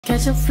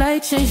Catch a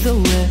flight, change the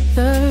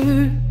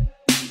weather,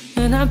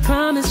 and I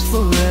promise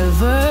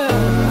forever.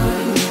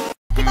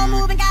 Keep on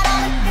moving, got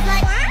all the it's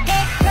like,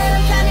 hey, girl,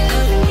 I'm trying to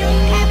lose you.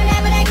 Having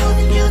that goose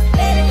and juice,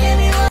 baby, tell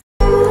me what.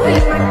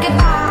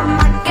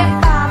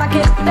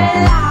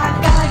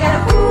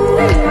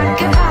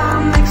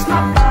 Makes my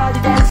body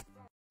dance.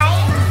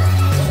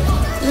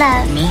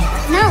 Love me?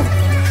 No.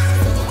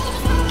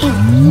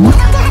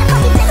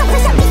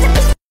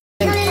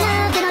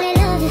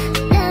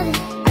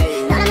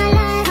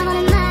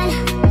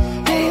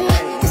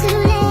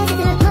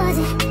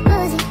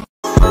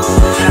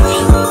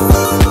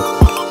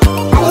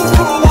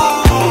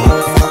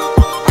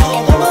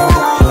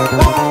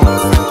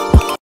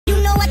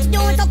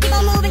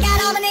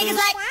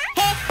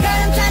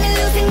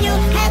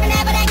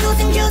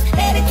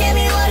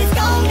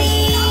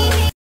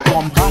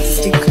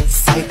 Bombastic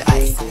side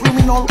eye,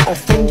 criminal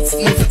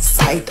offensive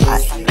side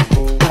eye.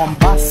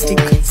 Bombastic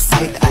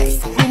side eye,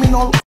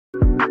 criminal.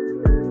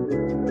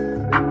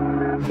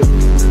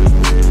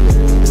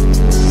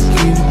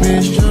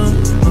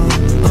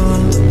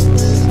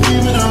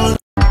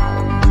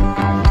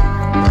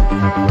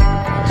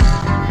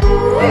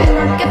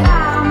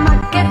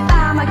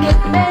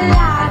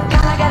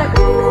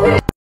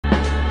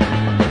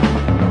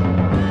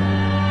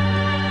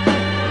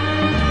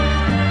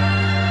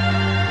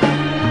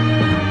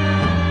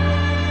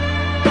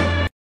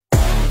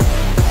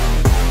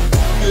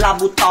 La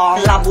butong,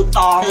 la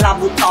butong, la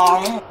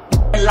butong,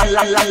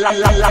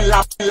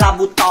 la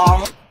butong.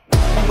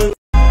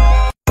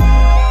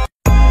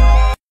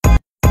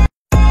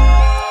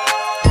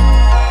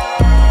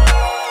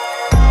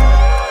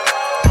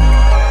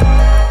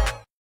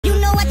 You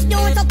know what you're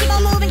doing, so keep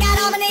on moving. Got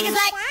all my niggas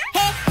like,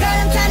 hey, girl,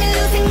 I'm trying to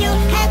loosen you.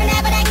 Having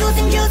that goose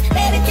and juice,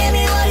 baby, tell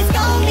me what it's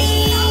gon' be.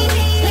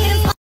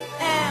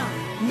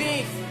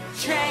 Mix,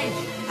 change,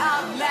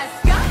 out, let's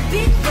go.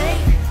 Big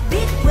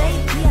way,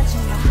 yeah,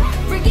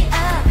 bring it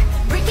up,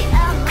 bring it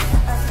up.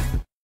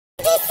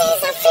 This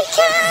is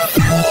Africa.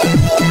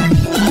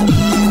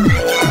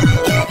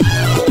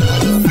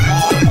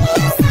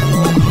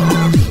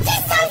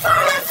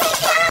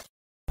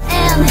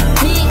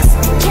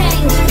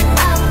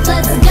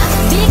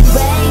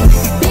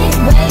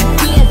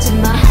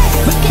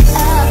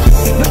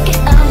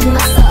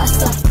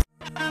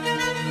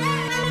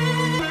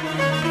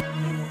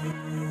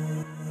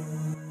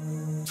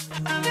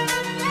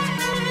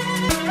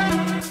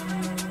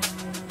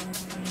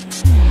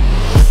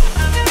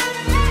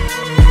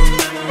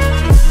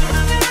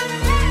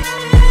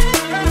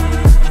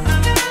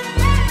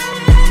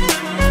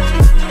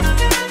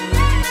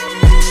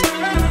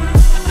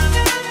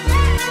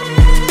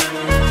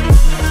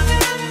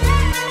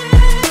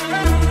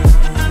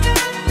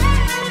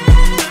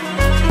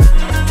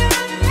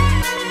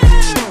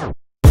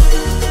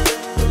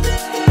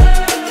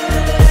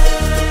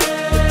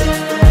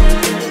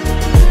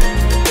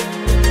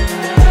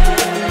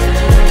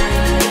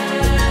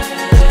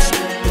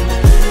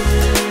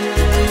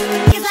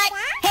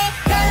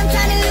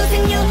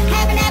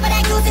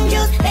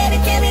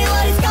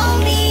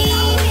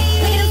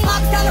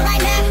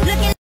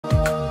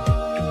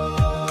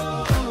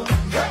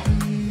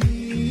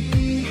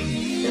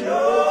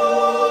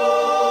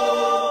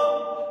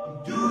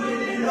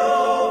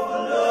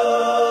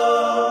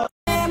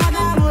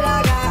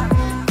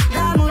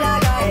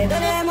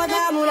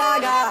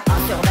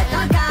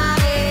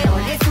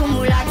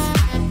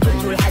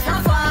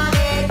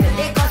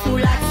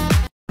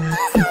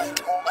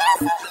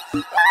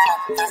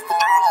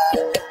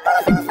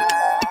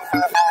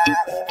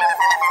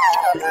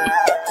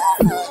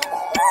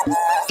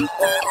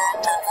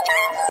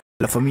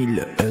 La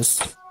famiglia S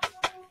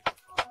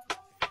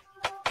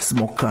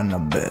smoke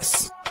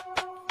cannabis.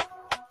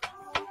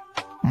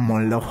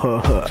 Mon love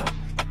her,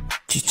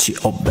 Chichi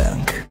or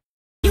bank.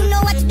 You know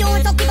what you're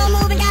doing, so keep on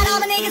moving. Got all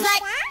my niggas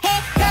like, hey,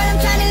 girl, I'm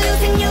trying to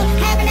loosen you.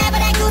 Having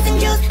that goose and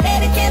juice,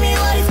 baby, tell me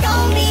what it's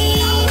gon'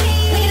 be.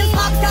 Look at them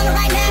sparks coming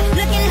right now,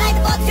 looking like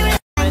the bucks you're in.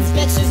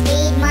 Bitches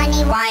need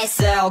money,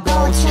 YSL,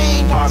 gold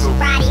chain,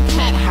 body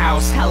pet,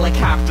 house,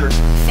 helicopter,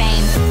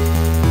 fame.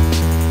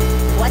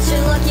 What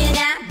you're looking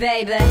at,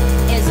 baby,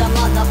 is a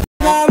mother.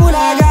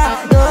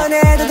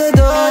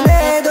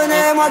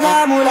 Donnez-moi de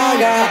la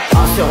moulaga.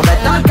 En survêt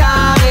un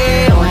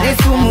carré, on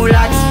est sous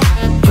moulax.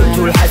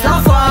 Tout le reste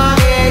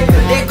enfoiré, que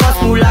des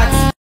grosses moulax.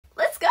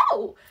 Let's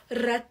go!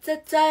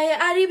 Ratatatai,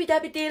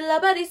 aribidabidi,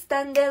 labadi,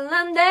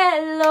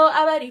 standelandello,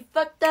 abadi,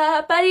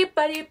 fuckta, pari,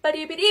 pari,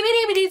 pari, bidi,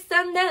 bidi, bidi,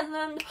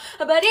 standelando,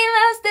 abadi,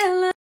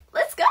 lastello.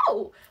 Let's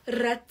go!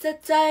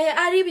 Ratatatai,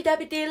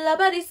 aribidabidi,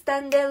 labadi,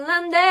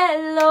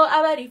 standelandello,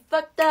 abadi,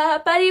 fuckta,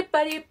 pari,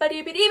 pari,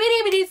 pari, bidi, bidi,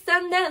 bidi,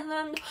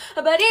 standelando,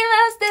 abadi,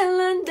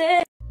 lastello.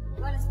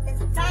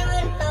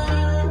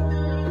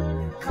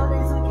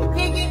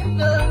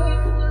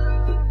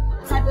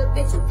 Type of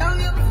bitch you don't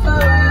give a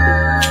fuck.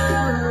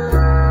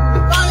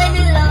 Falling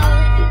in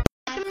love.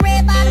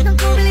 Red bottoms and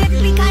fruit lips,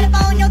 we kind of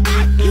on your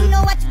back. You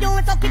know what you're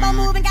doing, so keep on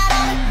moving. Got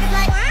all the it's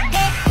like,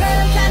 hey, girl,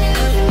 I'm trying to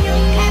loosen you.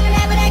 Having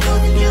that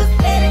goose and juice,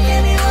 baby,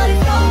 tell me what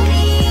it's gon'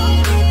 be.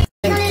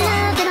 They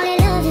only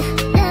love you,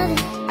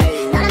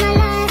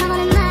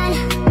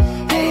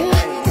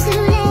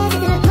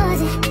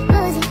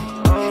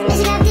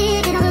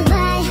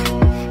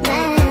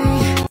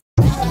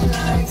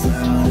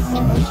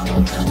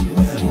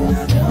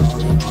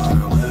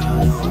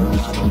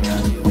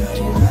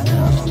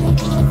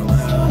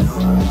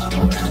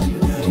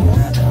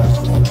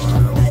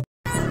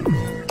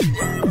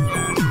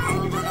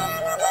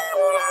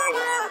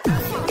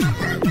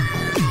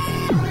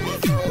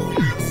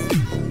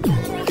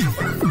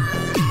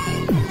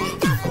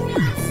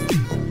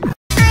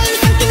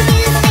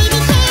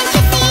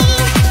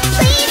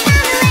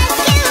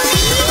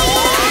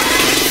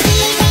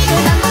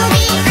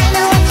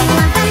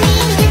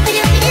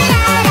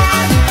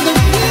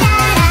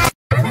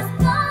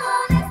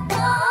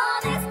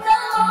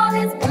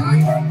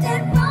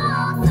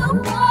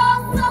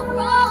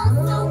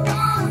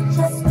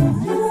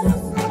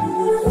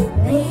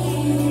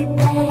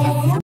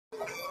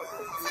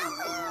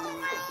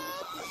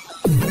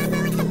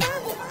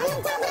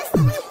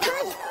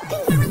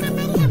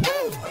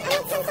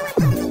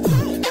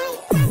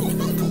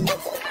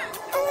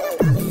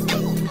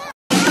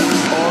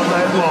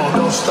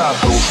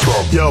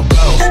 stop, yo,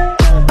 bounce.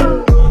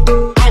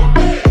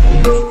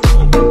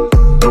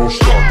 Don't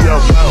stop, yo,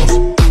 bounce.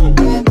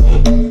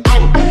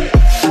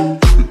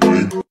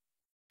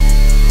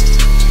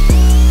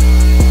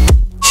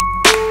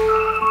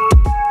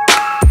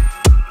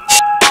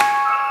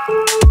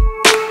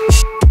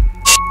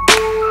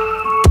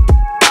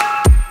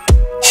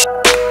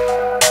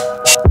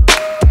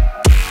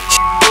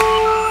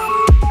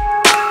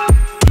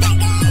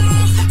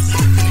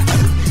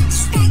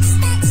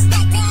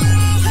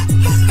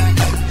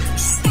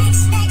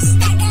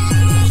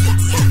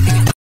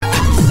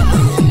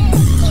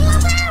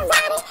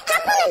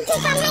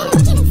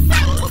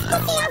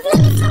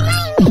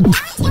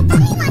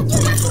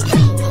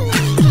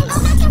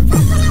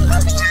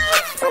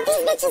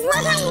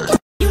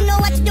 You know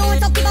what you're doing,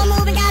 so keep on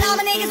moving. Got all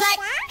my niggas like,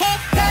 hey,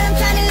 girl, I'm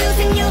trying to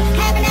loosen you.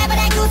 Having half of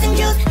that goose and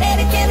juice.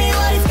 Baby, tell me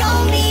what it's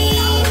gon' be.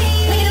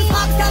 Look at them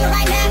sparks coming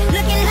right now.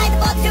 Looking like the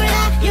 4th of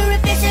July. You're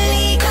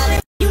officially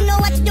coming. You know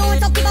what you're doing,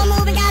 so keep on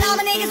moving. Got all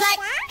my niggas like,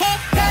 hey,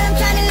 girl, I'm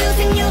trying to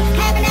loosen you.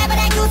 Having half of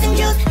that goose and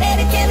juice.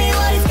 Baby, tell me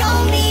what it's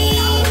gon' be.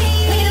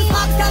 Look at them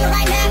sparks coming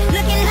right now.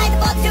 Looking like the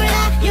 4th of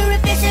July. You're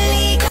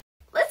officially coming.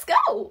 Let's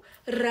go!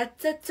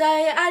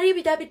 Razzazzai,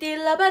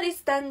 aribidabidilla,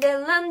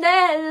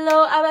 baristandellandello,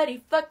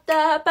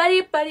 abarifacta,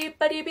 pari pari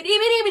pari piri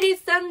piri piri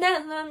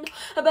standellando,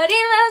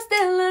 abarilla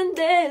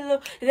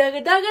stellandello,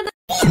 daga daga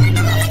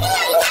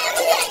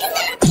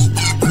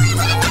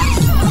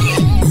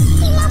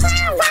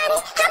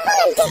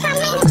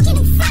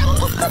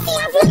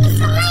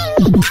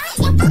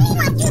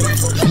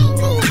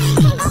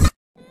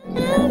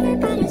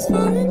Everybody's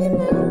falling in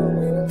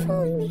love and I'm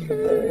falling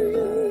behind.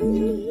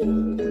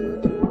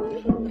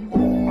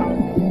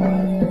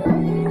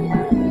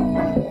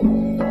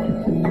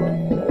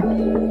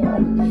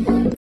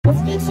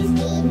 Bitches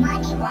need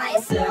money,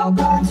 YSL,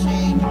 gold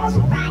chain,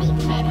 Maserati,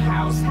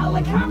 penthouse,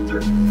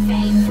 helicopter,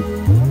 fame.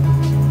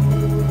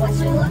 What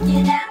you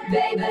looking at,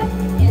 baby,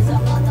 is a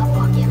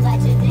motherfucking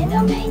legend in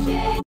the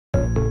making.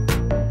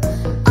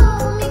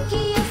 Oh,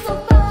 Mickey, you're so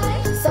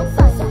fine, you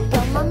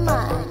blow my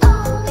mind.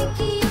 Oh,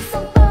 Mickey, you're so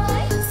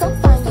fine, you.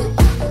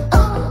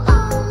 Oh,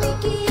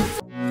 Mickey, you're so.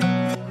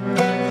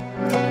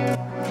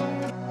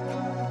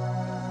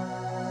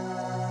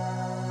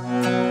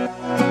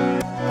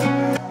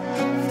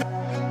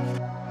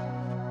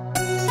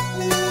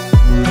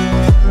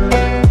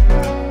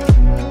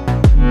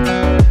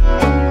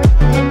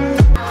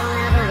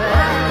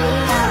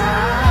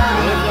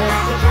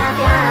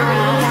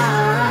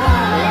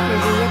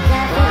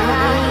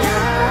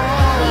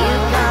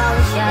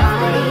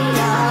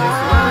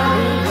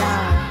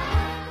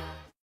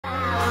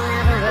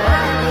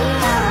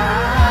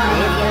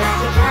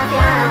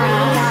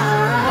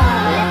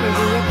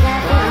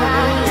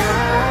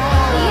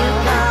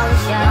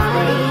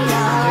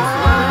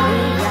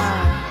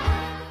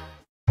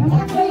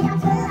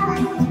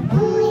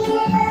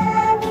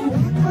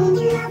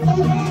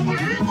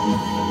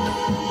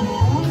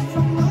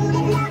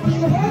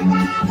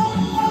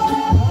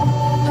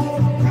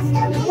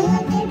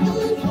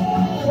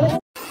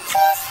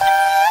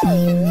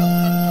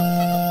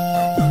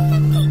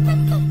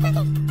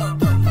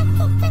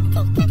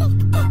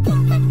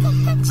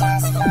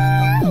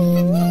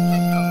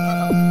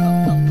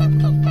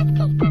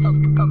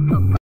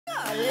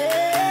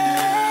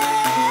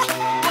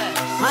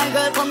 My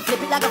girl, come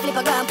flip it like a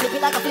flippergram, flip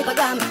it like a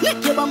flippergram.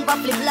 Make your bumper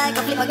flip like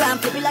a flippergram,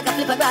 flip it like a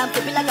flippergram,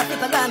 flip it like a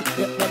flippergram.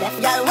 The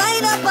left girl,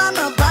 wind up on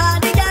my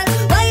body, girl.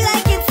 Why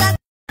like it's a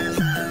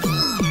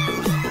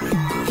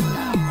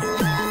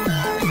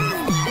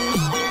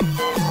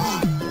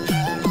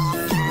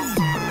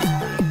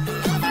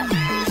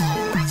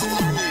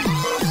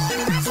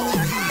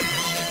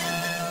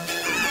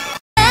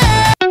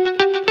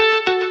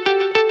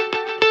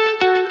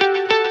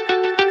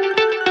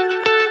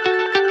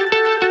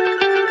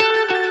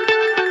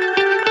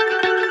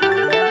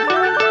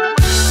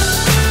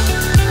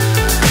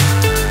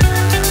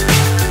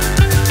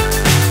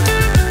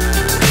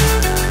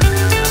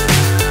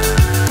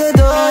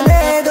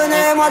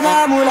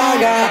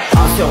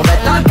En survêt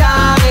en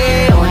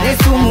carré, on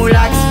est sous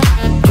moulax.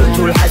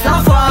 Tout le reste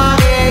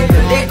enfoiré, que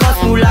des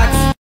grosses moulax.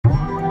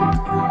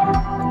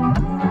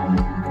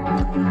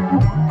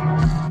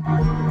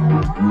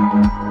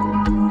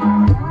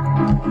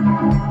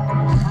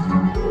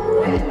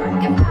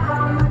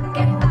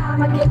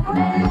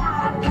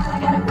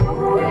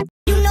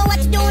 You know what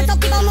you're doing, so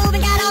keep on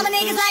moving. Got all my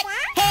niggas like,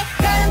 hey,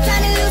 girl, I'm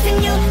trying to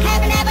loosen you.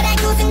 Having half of that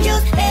goose and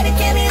juice. Baby,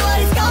 tell me what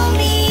it's gon'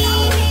 be.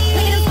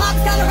 Look at them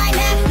sparks coming right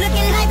now.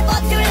 Looking like the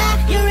 4th of July.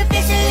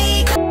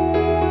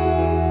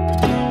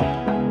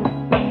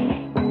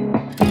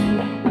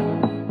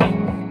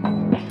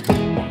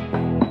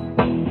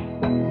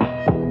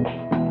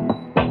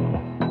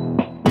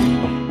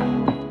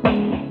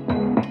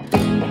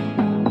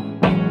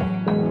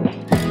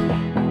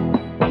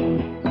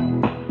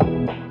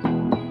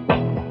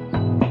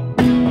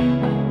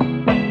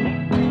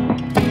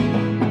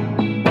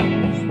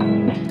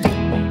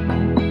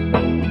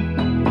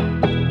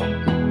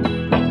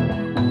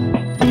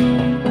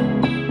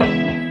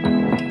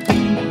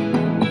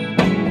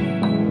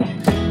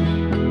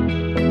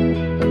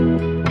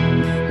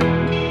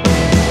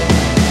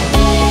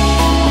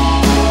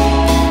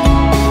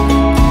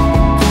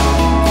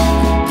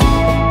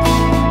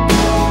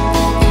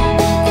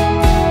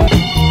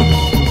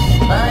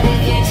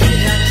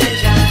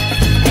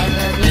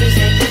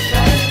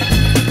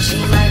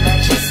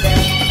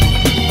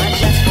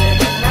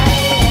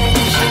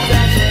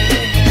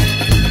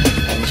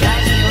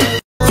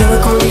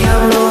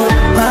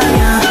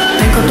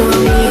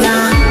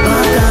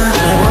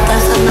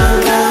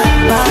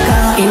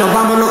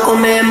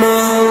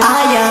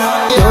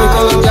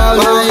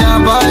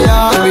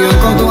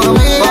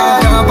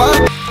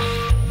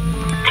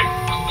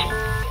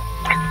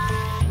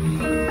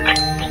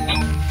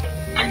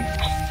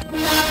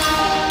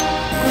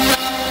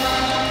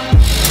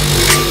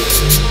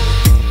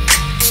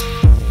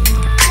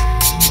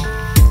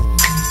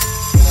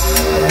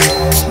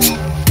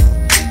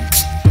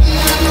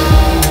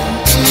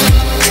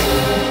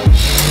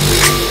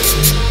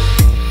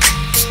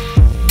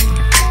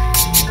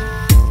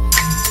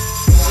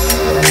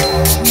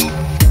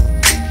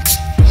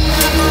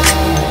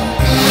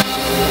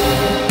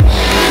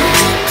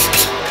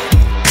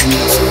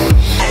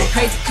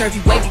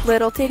 curvy wavy.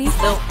 Little titties,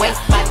 Little waist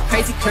body,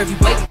 crazy curvy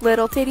wavy.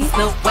 little titties,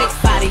 Little waist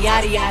body,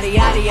 yada yada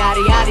yada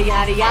yada yada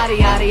yada yada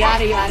yada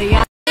yada yada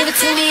yada. Give it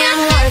to me, I'm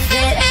worth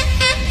it.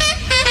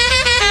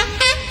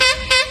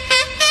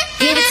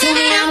 Give it to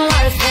me, I'm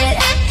worth it.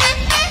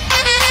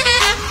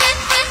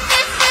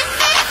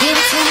 Give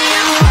it to me,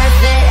 I'm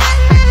worth it.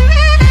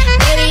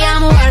 Baby,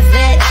 I'm worth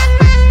it.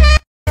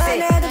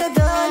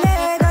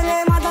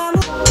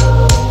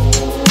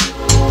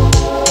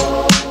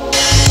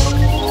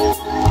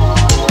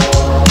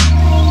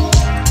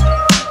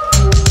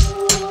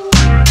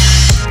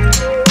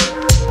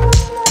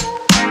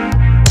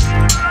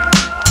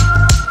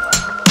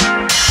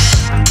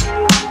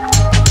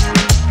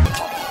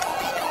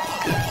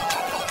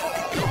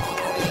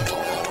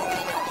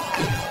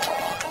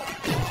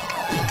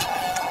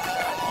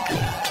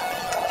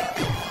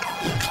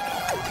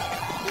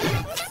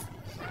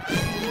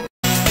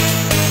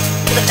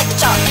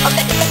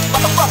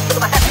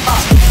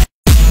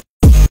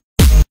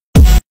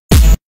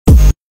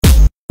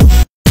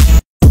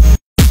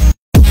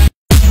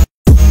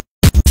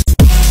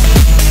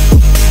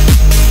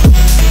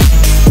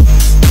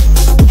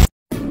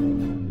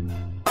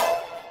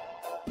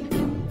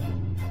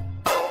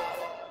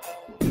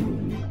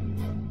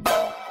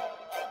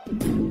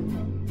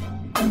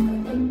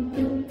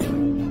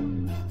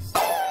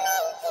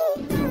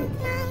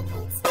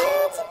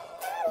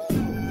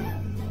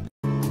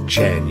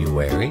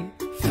 January,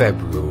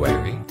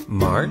 February,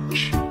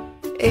 March,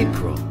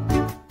 April,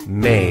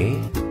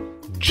 May,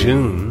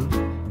 June,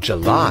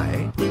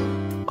 July,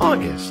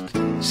 August,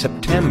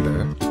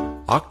 September,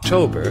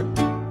 October,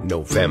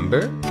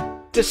 November,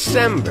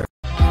 December.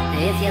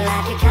 If you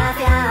like your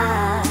coffee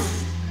hot,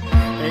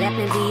 let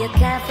me be a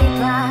coffee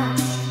pot.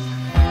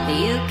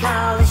 You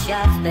call the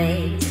shots,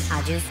 babe.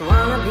 I just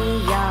wanna be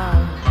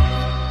yours.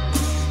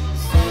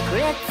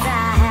 Secrets I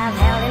have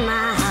held in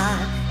my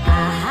heart. I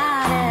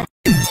hide it.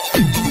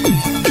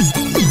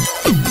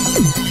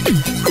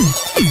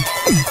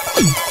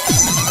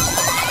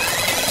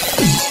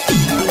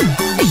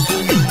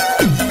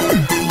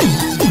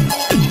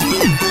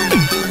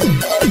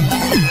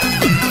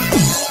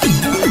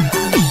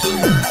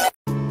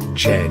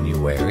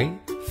 January,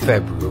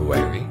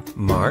 February,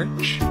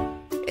 March,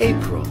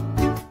 April,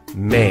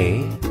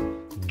 May,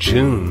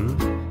 June,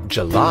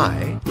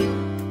 July,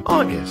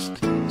 August,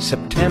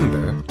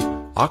 September,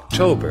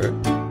 October,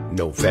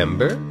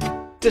 November,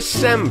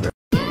 December.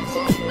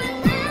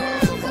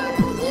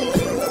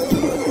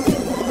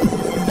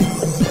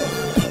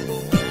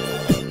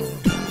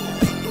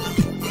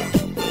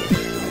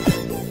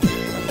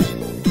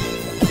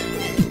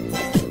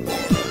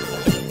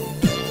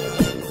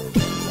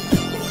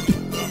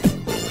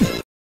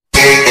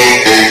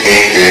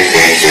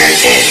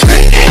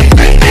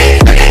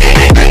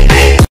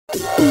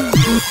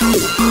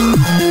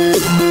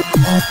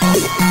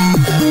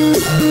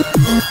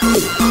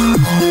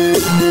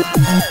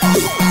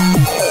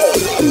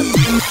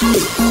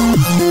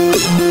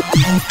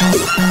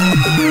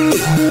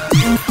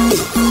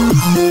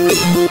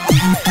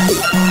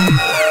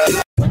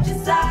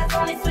 Switching sides,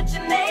 only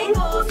switching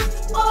angles.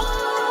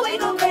 Oh, we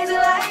go crazy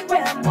like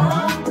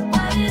grandma.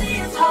 What it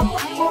is, how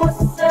I want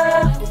to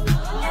serve.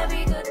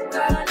 Every good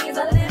girl needs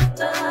a little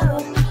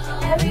love.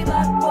 Every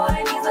bad boy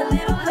needs a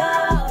little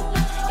love.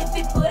 If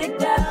you put it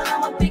down,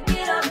 I'ma pick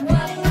it up.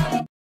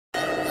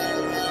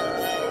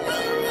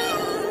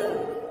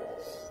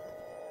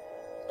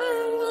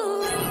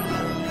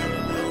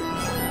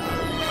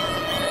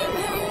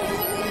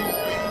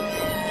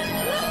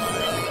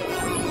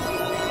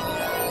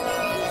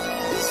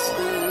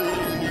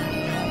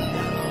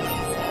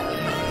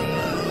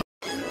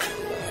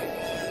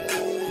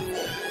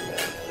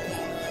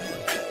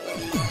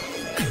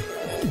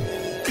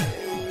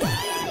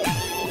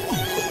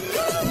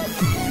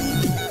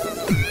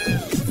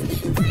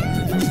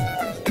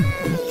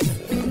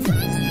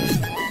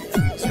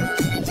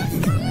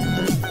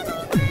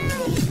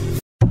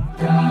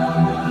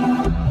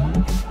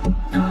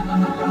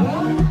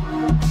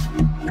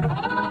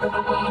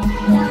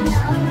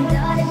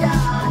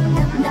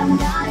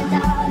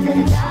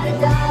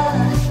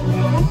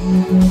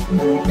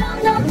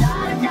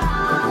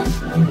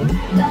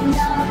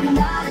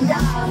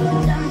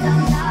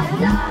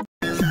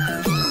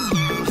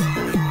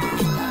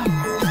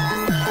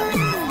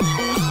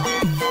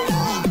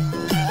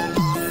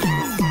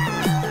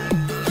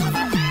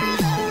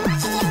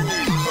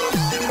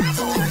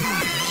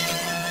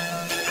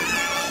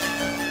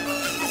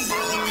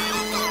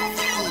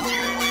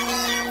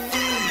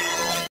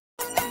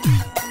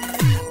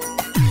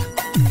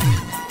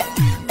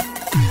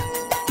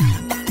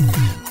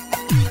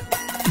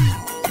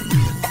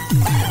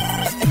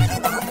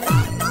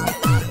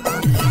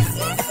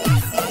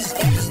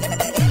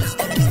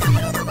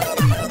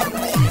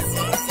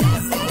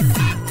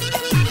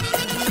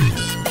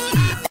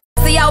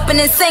 Open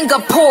in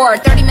Singapore,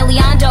 30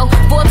 million dough.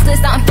 Forbes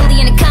list out in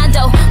Philly in a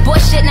condo. Boy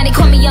shit, now they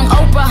call me Young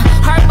Oprah.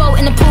 Harpo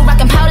in the pool,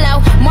 rockin'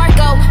 polo.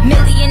 Marco,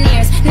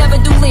 millionaires, never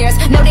do leers.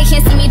 No, they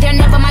can't see me, they're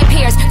never my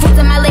peers. Fruits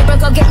of my labor,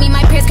 go get me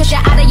my peers, cause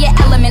you're out of your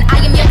element.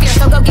 I am your fear,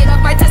 so go get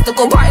off my test.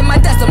 go right in my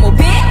decimal,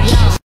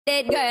 bitch.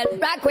 It girl,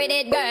 rock with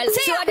it girl,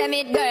 show them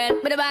it girl,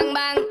 with a bang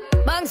bang,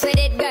 bounce with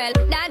it girl,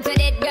 dance with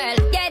it girl,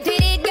 get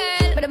with it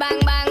girl, with a bang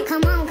bang.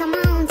 Come on,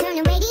 turn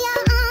the radio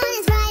on.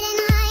 It's Friday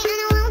night and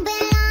I won't be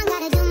long.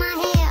 Gotta do my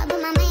hair, put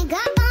my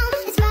makeup on.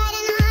 It's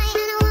Friday night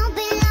and I won't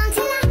be long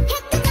till I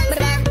hit the dance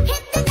floor,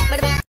 hit the dance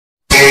floor.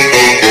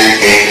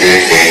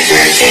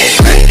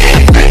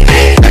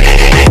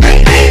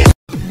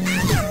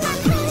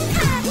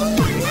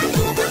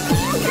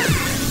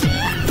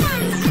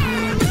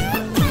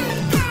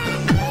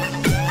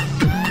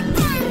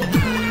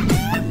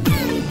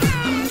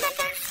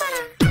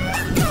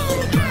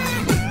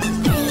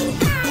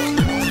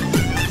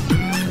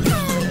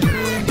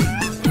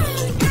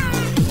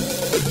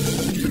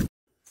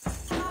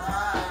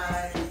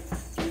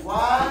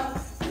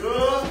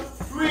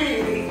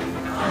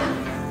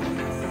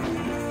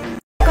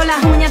 Con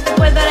las uñas te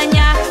puedo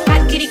arañar.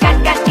 Cat, kitty,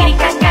 cat, cat, kitty,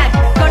 cat, cat.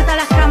 Corta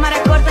las cámaras,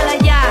 córtala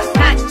ya.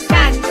 Cat,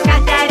 cat,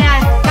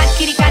 catarán. Cat,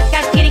 kitty, cat,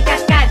 cat, kitty,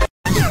 cat, cat.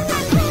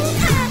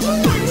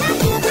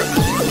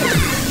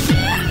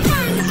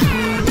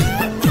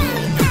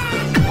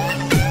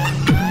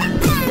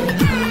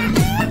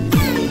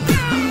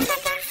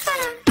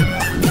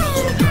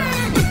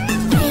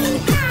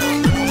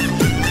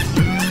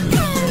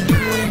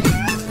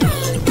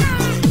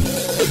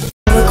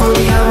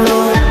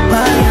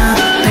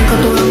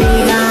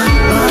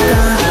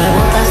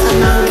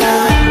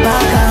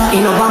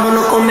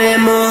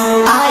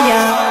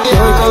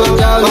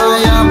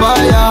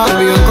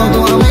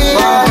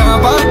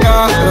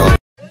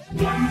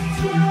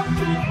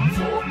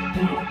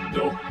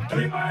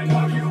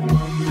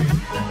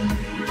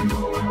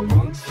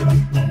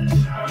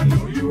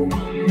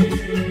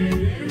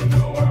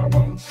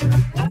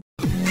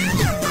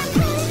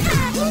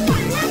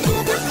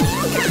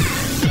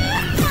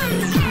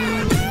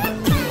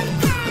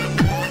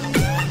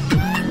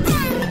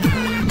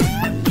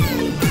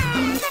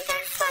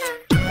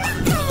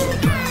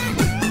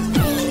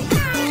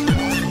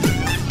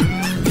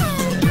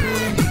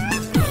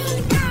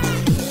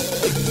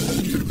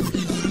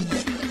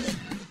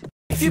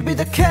 If you be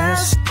the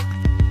cast,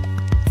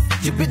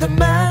 you be the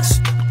match.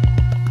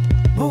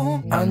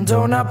 Boom,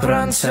 andò una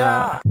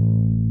pranza.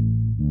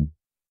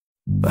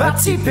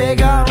 Fatti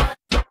pegare.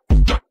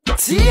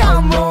 Ti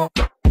amo,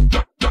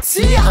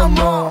 ti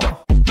amo.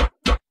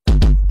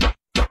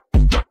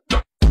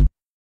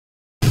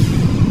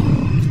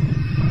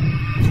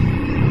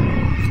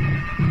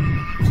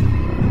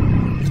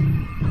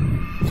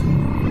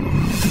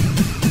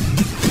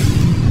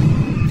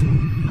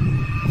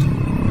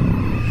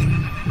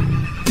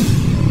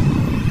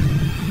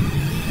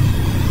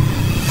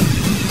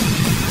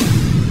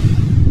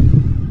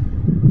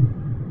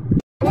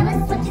 Never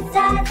switch your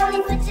sides,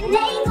 only switching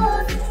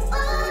angles.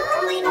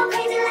 Ooh, we go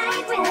crazy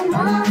like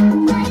grandma.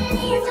 What it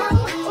is,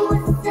 honey,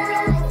 what's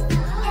up?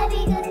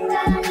 Every good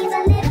girl needs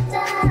a little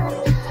love.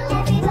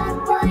 Every bad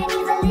boy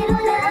needs a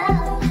little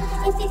love.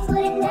 If you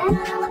put it down,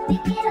 I'ma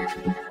pick it up.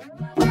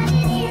 What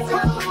it is,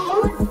 honey,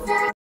 what's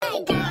up? Hey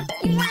girl,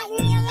 you like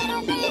me a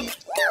little bit?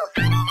 No,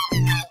 I don't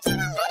even like you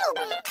a little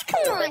bit.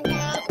 Come on,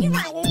 girl, you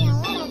like me a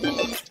little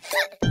bit.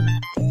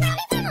 Not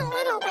even a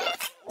little bit.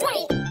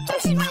 Wait,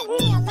 don't you like me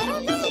a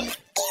little bit?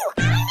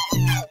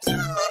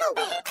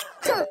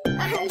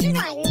 I heard you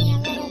like me a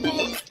little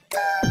bit.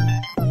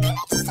 Well, maybe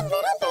just a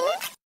little bit.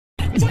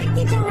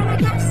 Jackie, do what I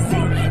gotta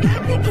say. I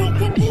think I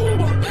can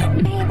eat it.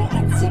 Baby,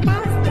 it's your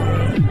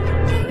birthday.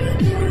 Baby,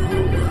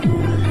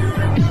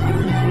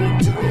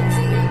 do it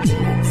to you, do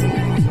it to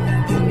you,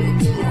 do it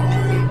to you.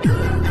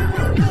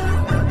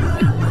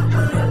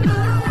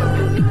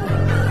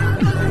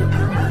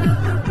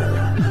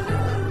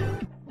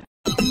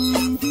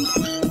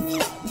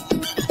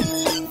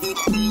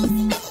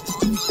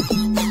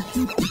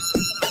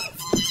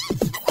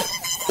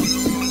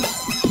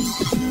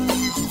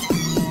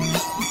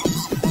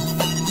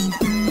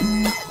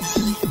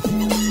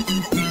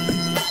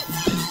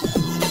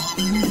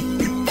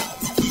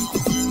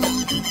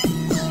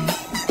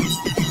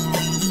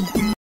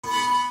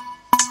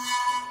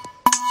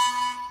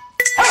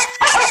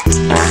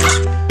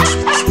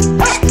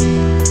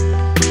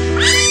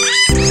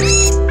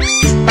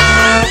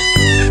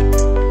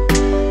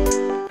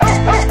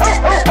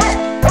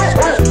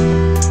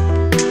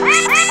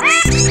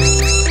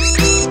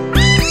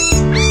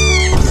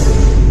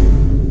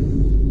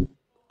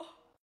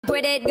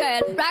 With it,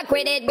 girl, rock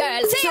with it,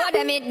 girl, show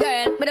them it,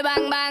 girl, with a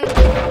bang bang.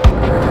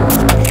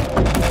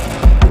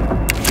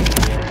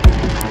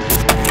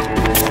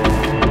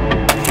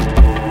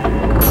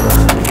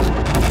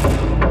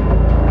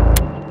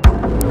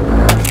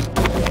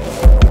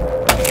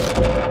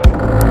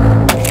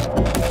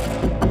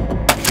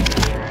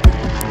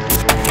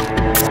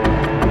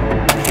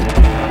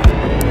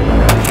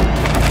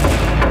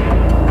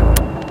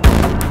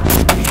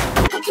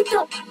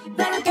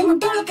 Pero tengo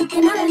todo lo que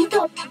tiene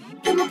delito.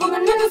 Que me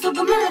pongan en eso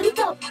que me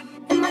delito.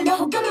 El mal de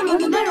ojo que me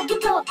muerde me lo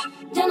quito.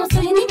 Ya no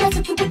soy niña,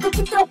 soy tu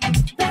picochito.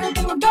 Pero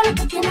tengo todo lo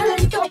que tiene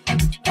delito.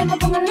 Que me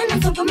pongan en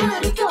eso que me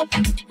delito.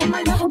 El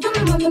mal de ojo que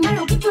me muerde me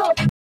lo quito.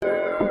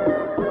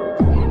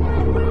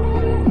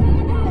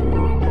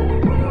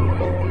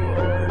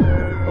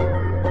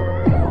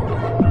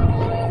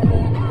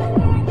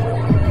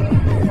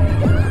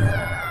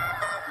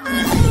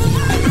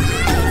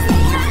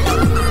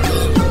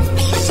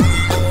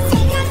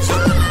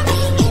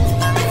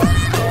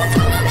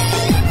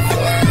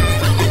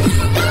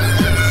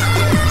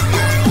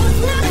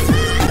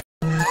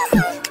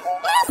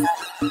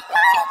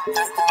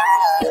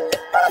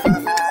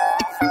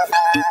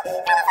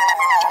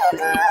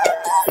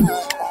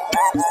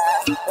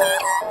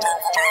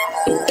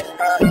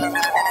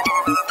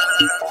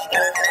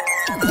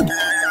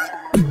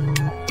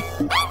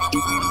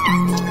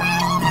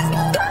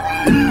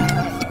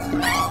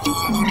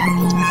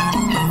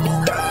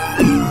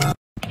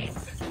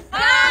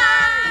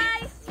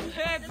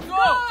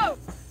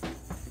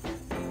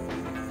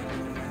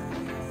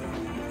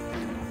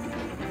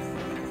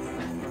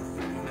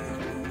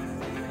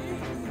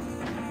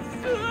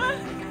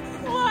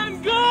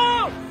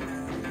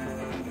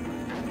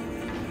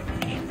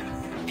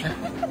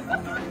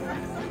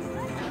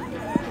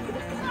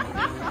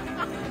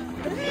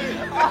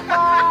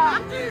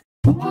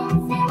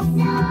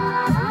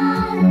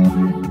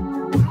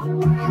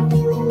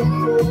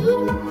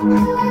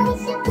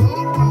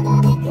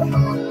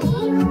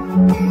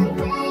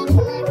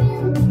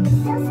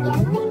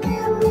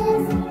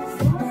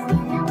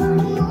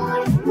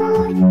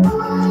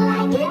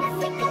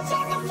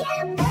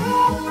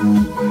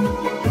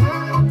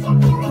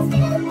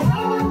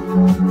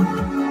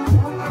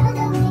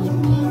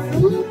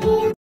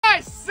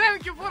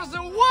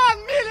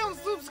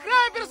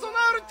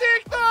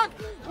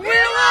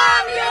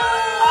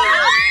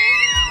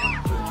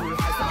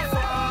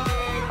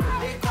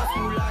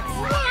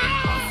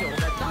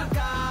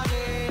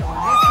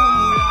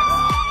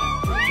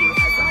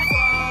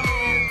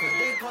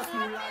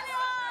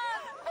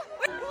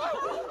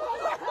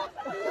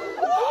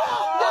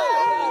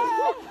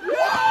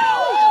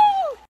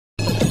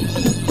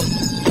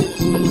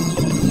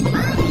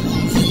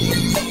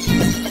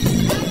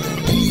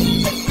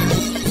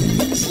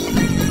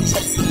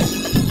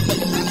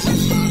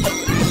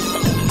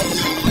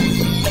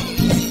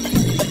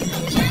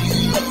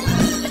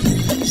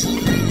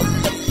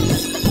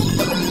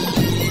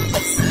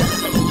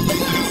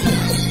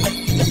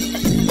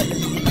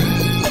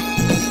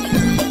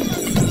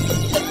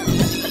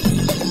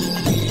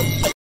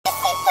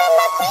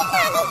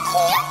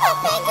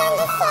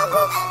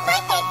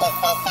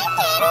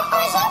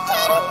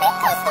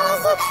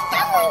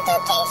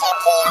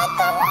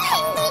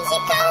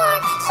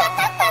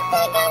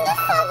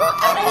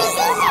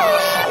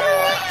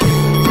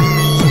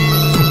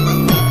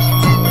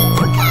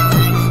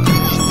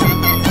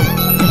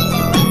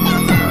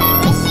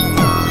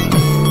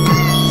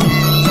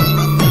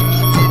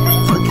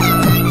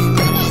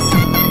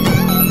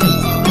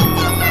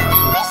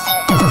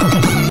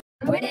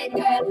 With it,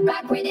 girl,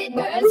 rock with it,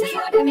 girl. Say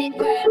how to meet,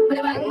 girl, with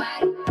a bang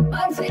bang.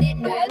 Bounce with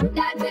it, girl,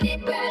 dance with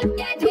it, girl.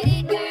 Get with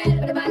it, girl,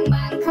 with a bang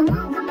bang. Come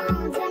on,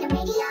 turn the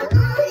radio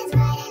on. It's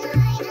Friday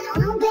night and I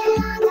won't be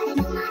long. Gotta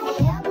do my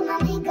hair, put my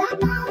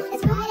makeup on.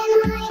 It's Friday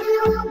night and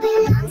I won't be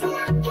long till I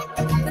hit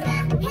the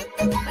ground, hit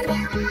the ground.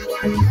 I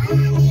got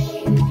money,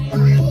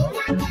 I ain't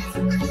got gas,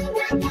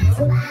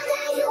 I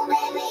got you,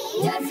 baby,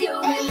 just you,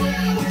 baby.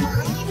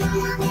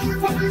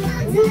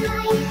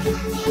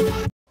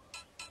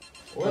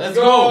 Let's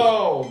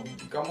go!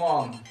 Come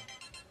on.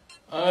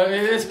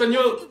 En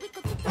español.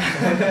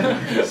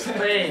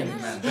 Spain,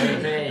 man.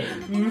 Spain.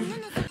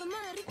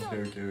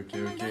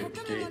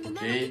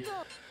 Okay.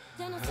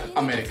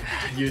 America.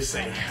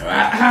 USA.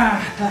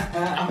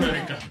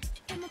 America.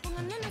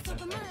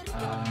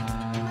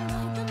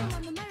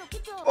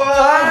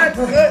 What?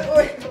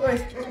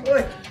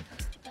 Wait.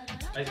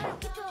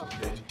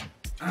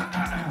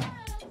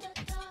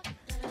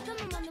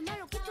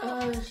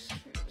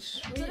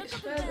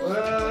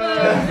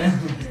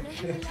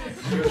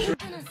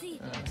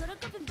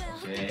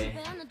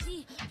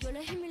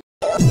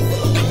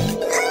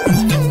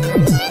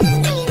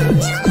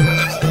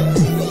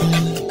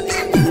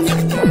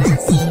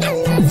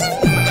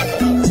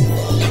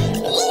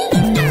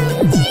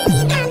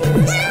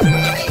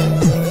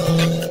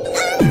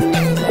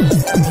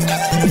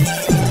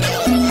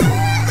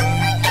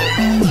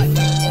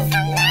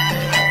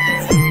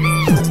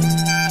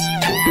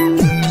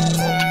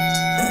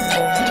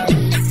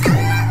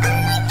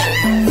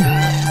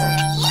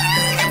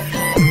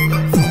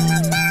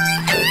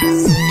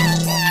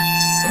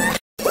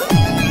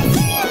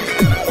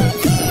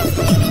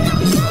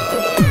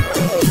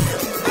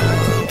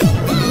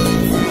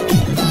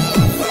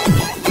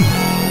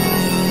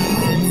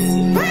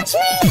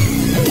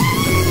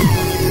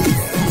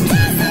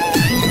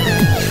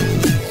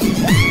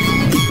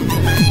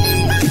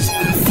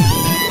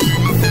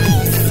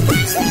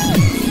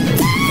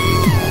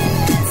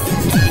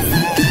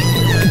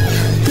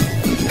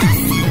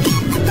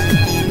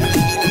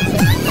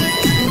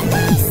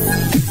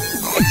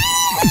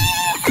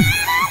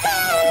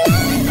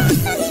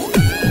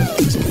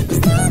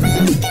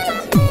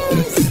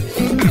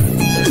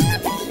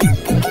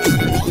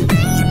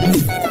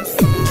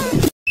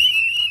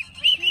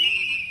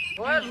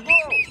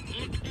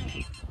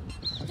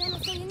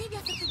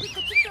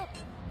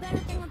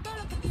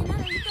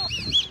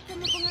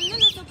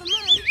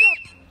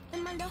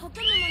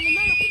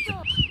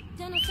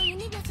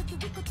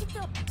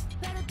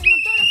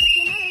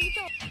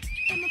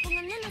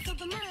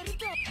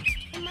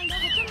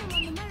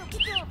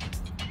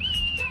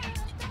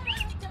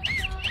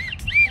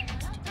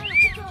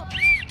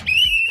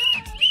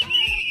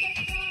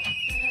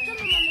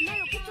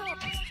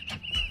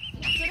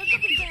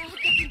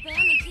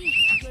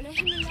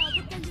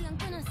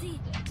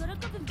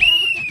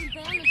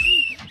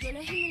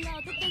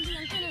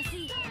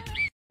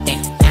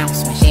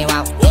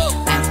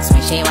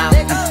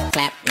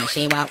 Clap when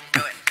she walk,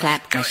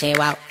 clap when she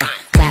walk,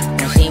 clap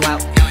when she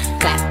walk,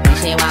 clap when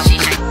she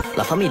walk.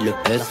 La famille le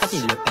pèse,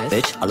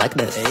 bitch, I like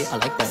this,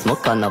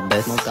 smoke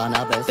cannabis,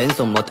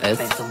 Benzo mode S,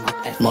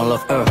 more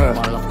love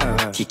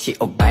her, TT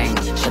au bang.